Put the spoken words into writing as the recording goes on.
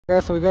Yeah,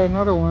 so we got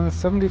another one,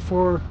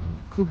 74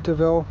 Coupe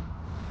deVille.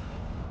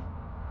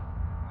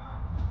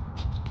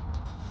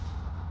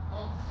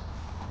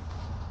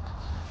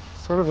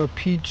 Sort of a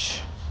peach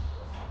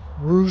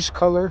rouge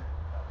color.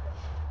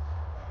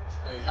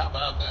 Hey, how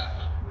about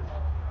that?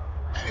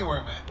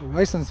 Anywhere, man. The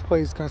license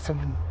plate's got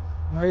some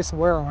nice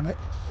wear on it.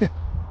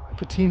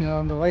 Patina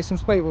on the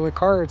license plate, but the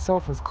car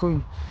itself is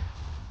clean.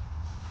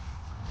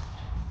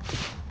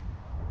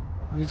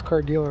 Used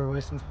car dealer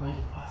license plate.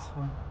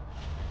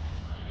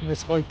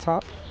 This white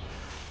top.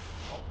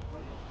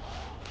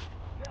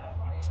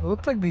 So it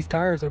looks like these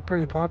tires are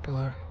pretty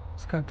popular.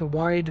 It's got the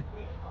wide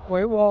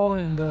white wall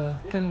and the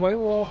thin white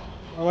wall.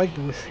 I like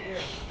these.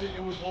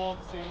 It was all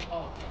the same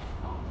color.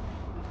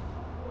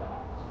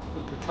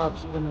 The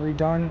top's been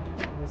redone.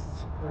 This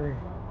is very,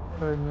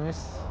 very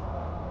nice.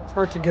 It's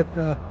hard to get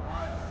the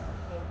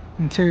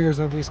interiors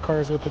of these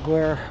cars with the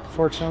glare,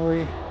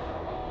 fortunately.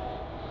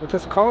 But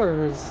this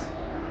color is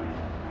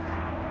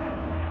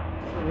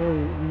a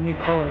really unique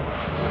color.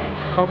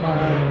 Caught my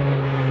eye.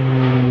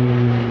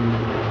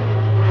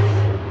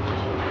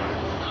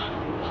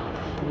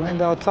 The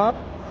Landau top.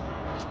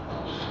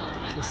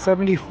 The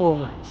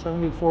 74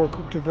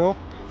 Coupe deVille.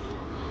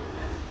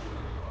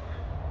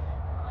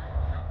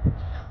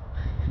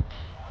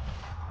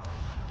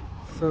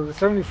 So the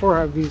 74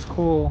 have these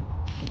cool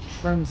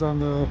trims on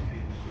the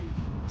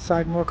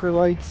side marker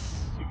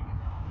lights,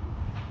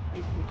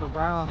 with the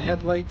round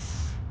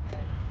headlights.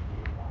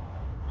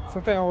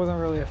 Something I wasn't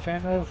really a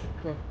fan of,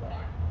 but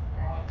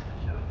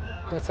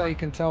that's how you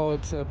can tell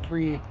it's a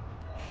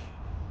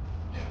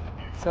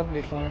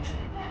pre-75.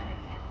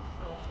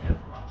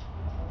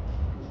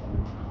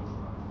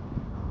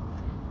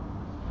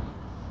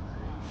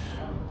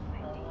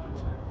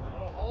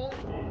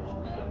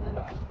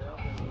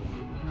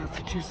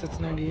 Massachusetts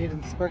 98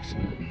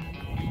 inspection.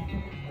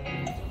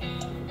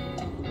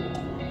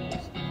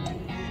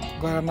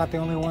 Glad I'm not the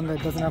only one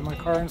that doesn't have my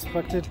car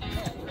inspected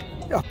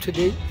up to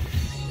date.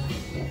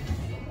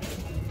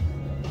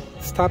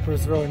 This topper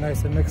is really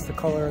nice. It makes the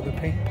color of the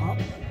paint pop.